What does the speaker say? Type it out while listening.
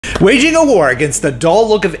Waging a war against the dull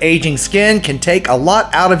look of aging skin can take a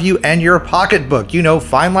lot out of you and your pocketbook. You know,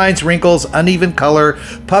 fine lines, wrinkles, uneven color,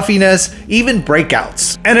 puffiness, even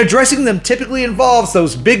breakouts. And addressing them typically involves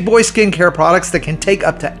those big boy skincare products that can take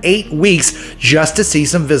up to 8 weeks just to see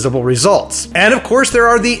some visible results. And of course, there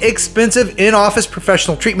are the expensive in-office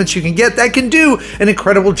professional treatments you can get that can do an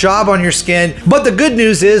incredible job on your skin. But the good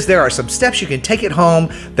news is there are some steps you can take at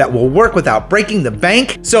home that will work without breaking the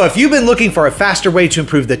bank. So if you've been looking for a faster way to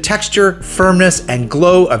improve the texture, firmness, and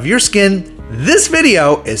glow of your skin, this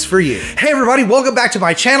video is for you. Hey everybody, welcome back to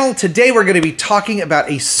my channel. Today we're going to be talking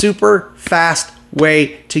about a super fast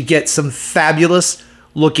way to get some fabulous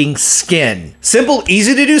looking skin. Simple,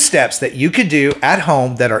 easy to do steps that you could do at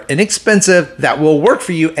home that are inexpensive, that will work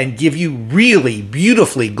for you and give you really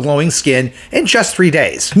beautifully glowing skin in just 3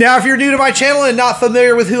 days. Now, if you're new to my channel and not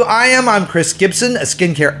familiar with who I am, I'm Chris Gibson, a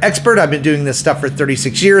skincare expert. I've been doing this stuff for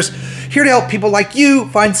 36 years, here to help people like you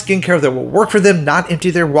find skincare that will work for them, not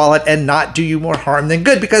empty their wallet, and not do you more harm than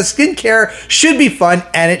good, because skincare should be fun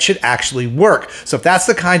and it should actually work. So if that's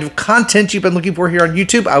the kind of content you've been looking for here on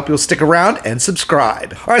YouTube, I hope you'll stick around and subscribe.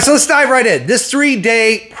 All right, so let's dive right in. This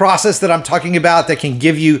 3-day process that I'm talking about that can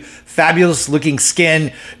give you fabulous looking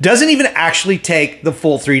skin doesn't even actually take the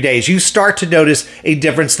full 3 days. You start to notice a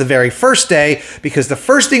difference the very first day, because the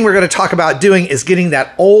first thing we're going to talk about doing is getting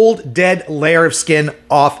that old dead layer of skin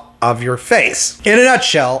off of your face. In a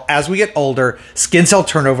nutshell, as we get older, skin cell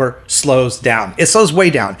turnover slows down. It slows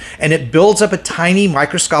way down, and it builds up a tiny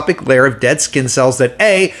microscopic layer of dead skin cells that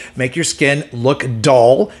A, make your skin look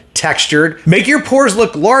dull, textured, make your pores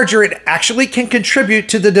look larger. It actually can contribute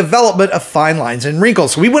to the development of fine lines and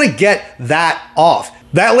wrinkles. So we want to get that off.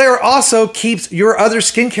 That layer also keeps your other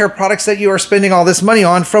skincare products that you are spending all this money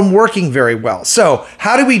on from working very well. So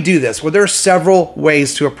how do we do this? Well, there are several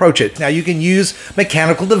ways to approach it. Now, you can use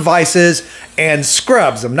mechanical devices and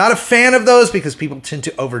scrubs. I'm not a fan of those because people tend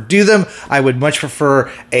to overdo them. I would much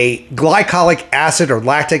prefer a glycolic acid or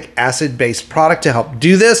lactic acid based product to help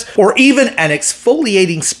do this, or even an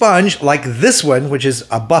exfoliating sponge like this one, which is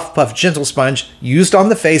a Buff Puff Gentle Sponge used on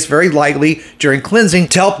the face very lightly during cleansing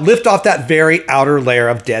to help lift off that very outer layer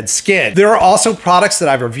of dead skin. There are also products that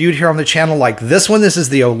I've reviewed here on the channel like this one. This is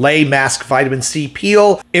the Olay Mask Vitamin C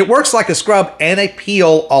Peel. It works like a scrub and a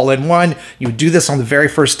peel all in one. You do this on the very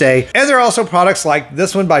first day. And there are also products like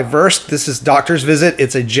this one by Versed. This is Doctor's Visit.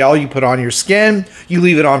 It's a gel you put on your skin. You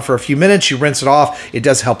leave it on for a few minutes. You rinse it off. It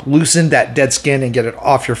does help loosen that dead skin and get it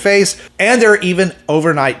off your face. And there are even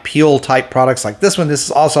overnight peel type products like this one. This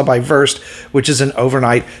is also by Versed, which is an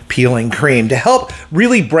overnight peeling cream to help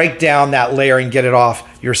really break down that layer and get it off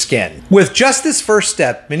your skin. With just this first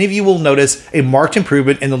step, many of you will notice a marked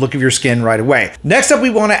improvement in the look of your skin right away. Next up,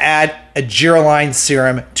 we want to add a Giraline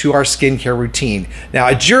serum to our skincare routine. Now,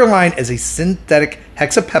 a Giraline is a synthetic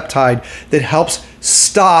hexapeptide that helps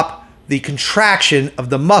stop the contraction of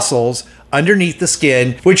the muscles underneath the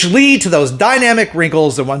skin, which lead to those dynamic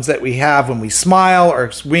wrinkles, the ones that we have when we smile or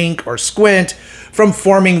wink or squint, from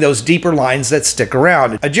forming those deeper lines that stick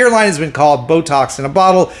around. A Giraline has been called Botox in a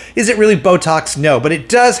bottle. Is it really Botox? No, but it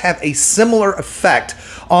does have a similar effect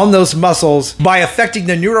on those muscles by affecting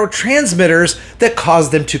the neurotransmitters that cause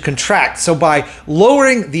them to contract. So by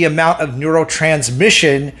lowering the amount of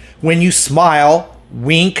neurotransmission when you smile,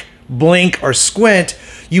 wink, blink, or squint,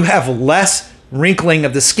 you have less wrinkling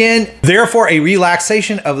of the skin, therefore a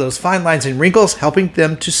relaxation of those fine lines and wrinkles, helping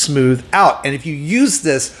them to smooth out. And if you use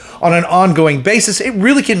this on an ongoing basis, it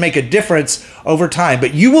really can make a difference over time.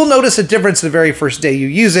 But you will notice a difference the very first day you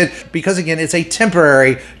use it, because again, it's a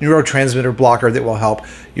temporary neurotransmitter blocker that will help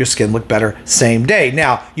your skin look better same day.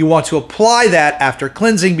 Now, you want to apply that after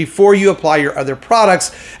cleansing before you apply your other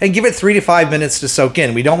products, and give it 3 to 5 minutes to soak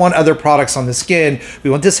in. We don't want other products on the skin. We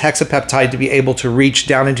want this hexapeptide to be able to reach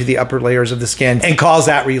down into the upper layers of the skin and cause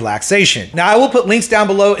that relaxation. Now, I will put links down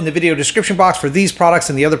below in the video description box for these products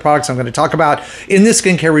and the other products I'm going to talk about in this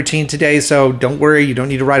skincare routine today, so don't worry, you don't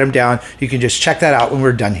need to write them down. You can just check that out when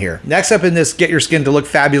we're done here. Next up in this Get Your Skin to Look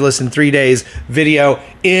Fabulous in 3 days video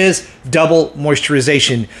is double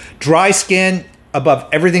moisturization. Dry skin above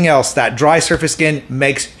everything else, that dry surface skin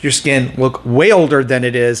makes your skin look way older than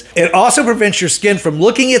it is. It also prevents your skin from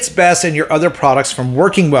looking its best and your other products from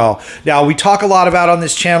working well. Now, we talk a lot about on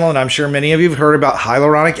this channel, and I'm sure many of you have heard about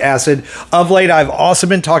hyaluronic acid. Of late, I've also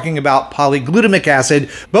been talking about polyglutamic acid.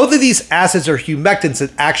 Both of these acids are humectants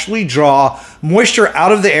that actually draw moisture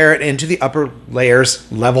out of the air and into the upper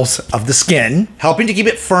layers levels of the skin, helping to keep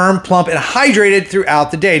it firm, plump, and hydrated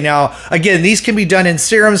throughout the day. Now, again, these can be done in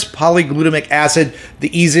serums. Polyglutamic acid,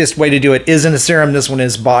 the easiest way to do it is in a serum. This one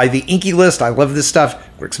is by the Inky List. I love this stuff.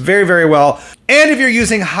 Works very, very well. And if you're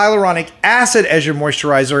using hyaluronic acid as your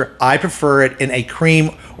moisturizer, I prefer it in a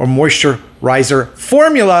cream or moisturizer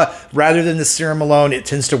formula rather than the serum alone. It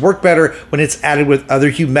tends to work better when it's added with other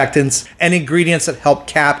humectants and ingredients that help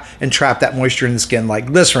cap and trap that moisture in the skin, like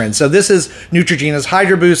glycerin. So this is Neutrogena's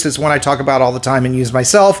Hydro Boost. It's one I talk about all the time and use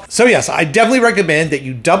myself. So yes, I definitely recommend that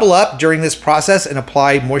you double up during this process and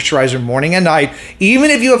apply moisturizer morning and night, even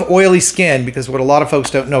if you have oily skin, because what a lot of folks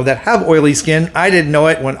don't know that have oily skin, I didn't know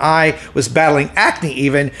it when I was battling acne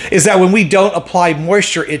even, is that when we don't apply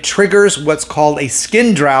moisture, it triggers what's called a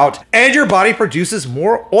skin drought, and your body produces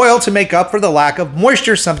more oil to make up for the lack of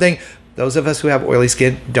moisture, something those of us who have oily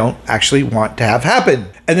skin don't actually want to have happen.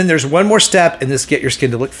 And then there's one more step in this get your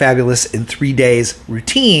skin to look fabulous in 3 days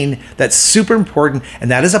routine that's super important,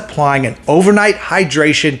 and that is applying an overnight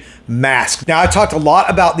hydration mask. Now, I've talked a lot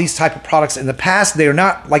about these type of products in the past. They are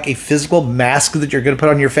not like a physical mask that you're going to put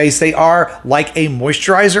on your face. They are like a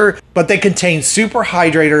moisturizer, but they contain super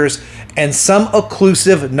hydrators and some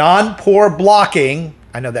occlusive non-pore blocking.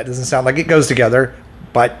 I know that doesn't sound like it goes together,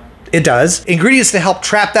 but it does. Ingredients to help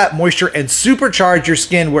trap that moisture and supercharge your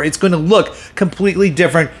skin where it's going to look completely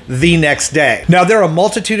different the next day. Now, there are a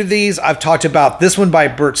multitude of these. I've talked about this one by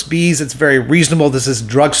Burt's Bees. It's very reasonable. This is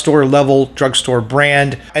drugstore level, drugstore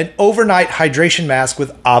brand. An overnight hydration mask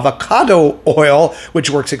with avocado oil, which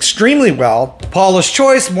works extremely well. Paula's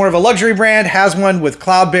Choice, more of a luxury brand, has one with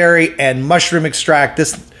cloudberry and mushroom extract.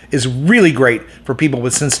 This is really great for people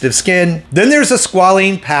with sensitive skin. Then there's a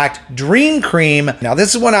squalene packed Dream Cream. Now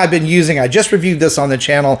this is one I've been using. I just reviewed this on the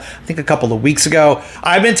channel, I think a couple of weeks ago.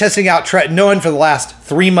 I've been testing out tretinoin for the last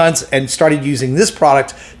 3 months and started using this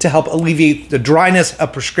product to help alleviate the dryness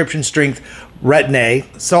of prescription strength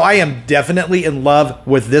Retin-A. So I am definitely in love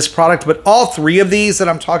with this product, but all 3 of these that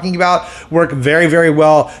I'm talking about work very, very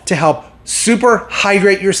well to help super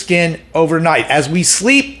hydrate your skin overnight. As we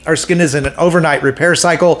sleep, our skin is in an overnight repair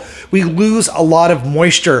cycle. We lose a lot of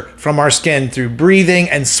moisture from our skin through breathing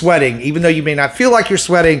and sweating. Even though you may not feel like you're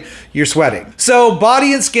sweating, you're sweating. So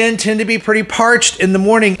body and skin tend to be pretty parched in the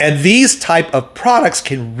morning, and these type of products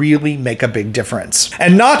can really make a big difference.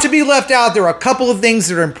 And not to be left out, there are a couple of things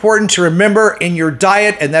that are important to remember in your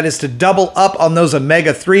diet, and that is to double up on those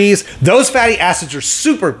omega-3s. Those fatty acids are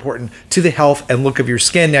super important to the health and look of your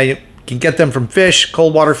skin. Now, you can get them from fish,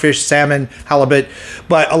 cold water fish, salmon, halibut,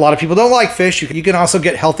 but a lot of people don't like fish. You can also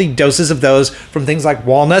get healthy doses of those from things like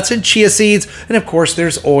walnuts and chia seeds, and of course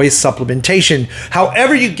there's always supplementation.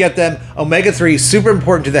 However you get them, omega-3 is super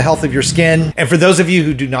important to the health of your skin, and for those of you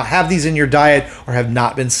who do not have these in your diet or have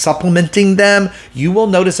not been supplementing them, you will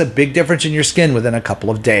notice a big difference in your skin within a couple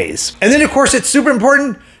of days. And then of course it's super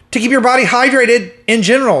important to keep your body hydrated in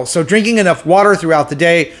general. So drinking enough water throughout the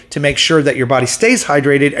day to make sure that your body stays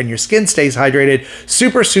hydrated and your skin stays hydrated,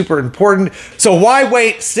 super, super important. So why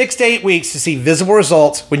wait 6 to 8 weeks to see visible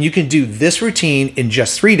results when you can do this routine in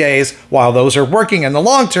just 3 days while those are working in the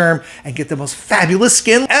long term and get the most fabulous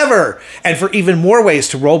skin ever? And for even more ways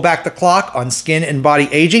to roll back the clock on skin and body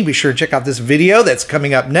aging, be sure to check out this video that's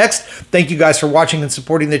coming up next. Thank you guys for watching and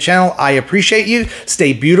supporting the channel. I appreciate you.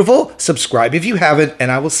 Stay beautiful, subscribe if you haven't,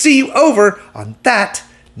 and I will see you over on that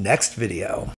next video.